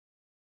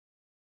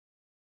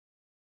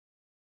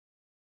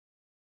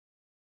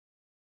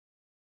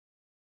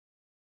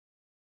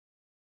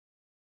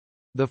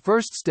The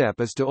first step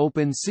is to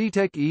open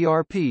Cetec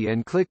ERP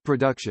and click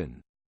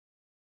Production.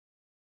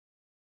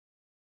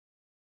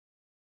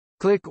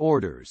 Click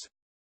Orders.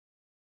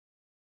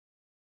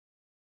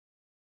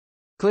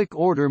 Click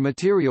Order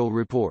Material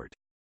Report.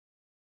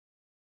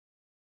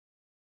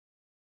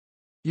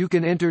 You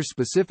can enter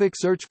specific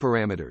search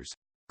parameters,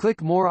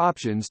 click More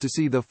options to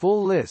see the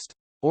full list,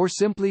 or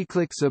simply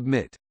click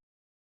Submit.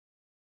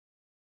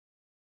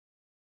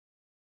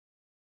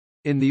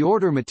 In the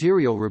Order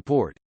Material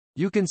Report,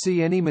 you can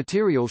see any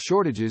material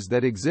shortages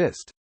that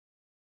exist.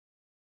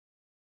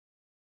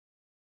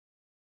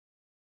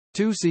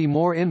 To see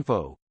more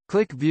info,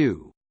 click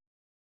View.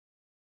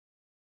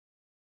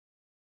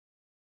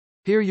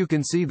 Here you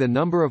can see the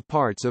number of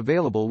parts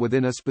available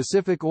within a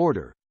specific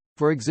order.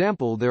 For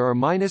example, there are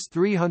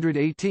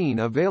 -318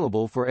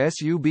 available for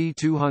SUB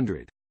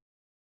 200.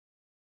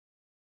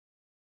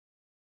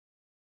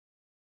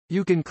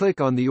 You can click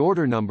on the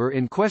order number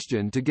in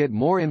question to get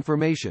more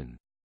information.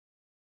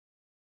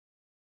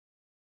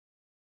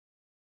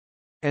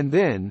 And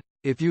then,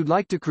 if you'd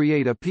like to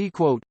create a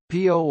P-quote,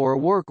 PO or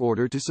work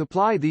order to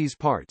supply these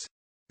parts,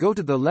 go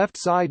to the left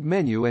side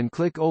menu and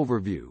click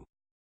Overview.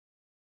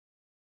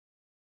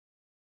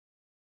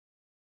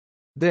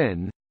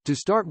 Then, to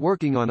start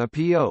working on a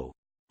PO,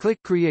 click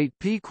Create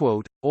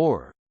P-quote,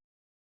 or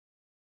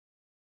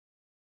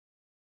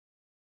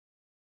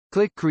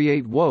click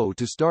Create WO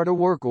to start a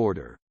work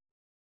order.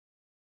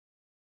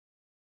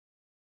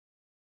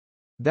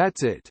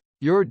 That's it.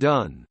 You're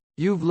done.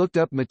 You've looked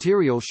up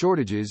material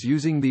shortages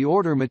using the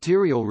Order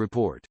Material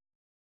Report.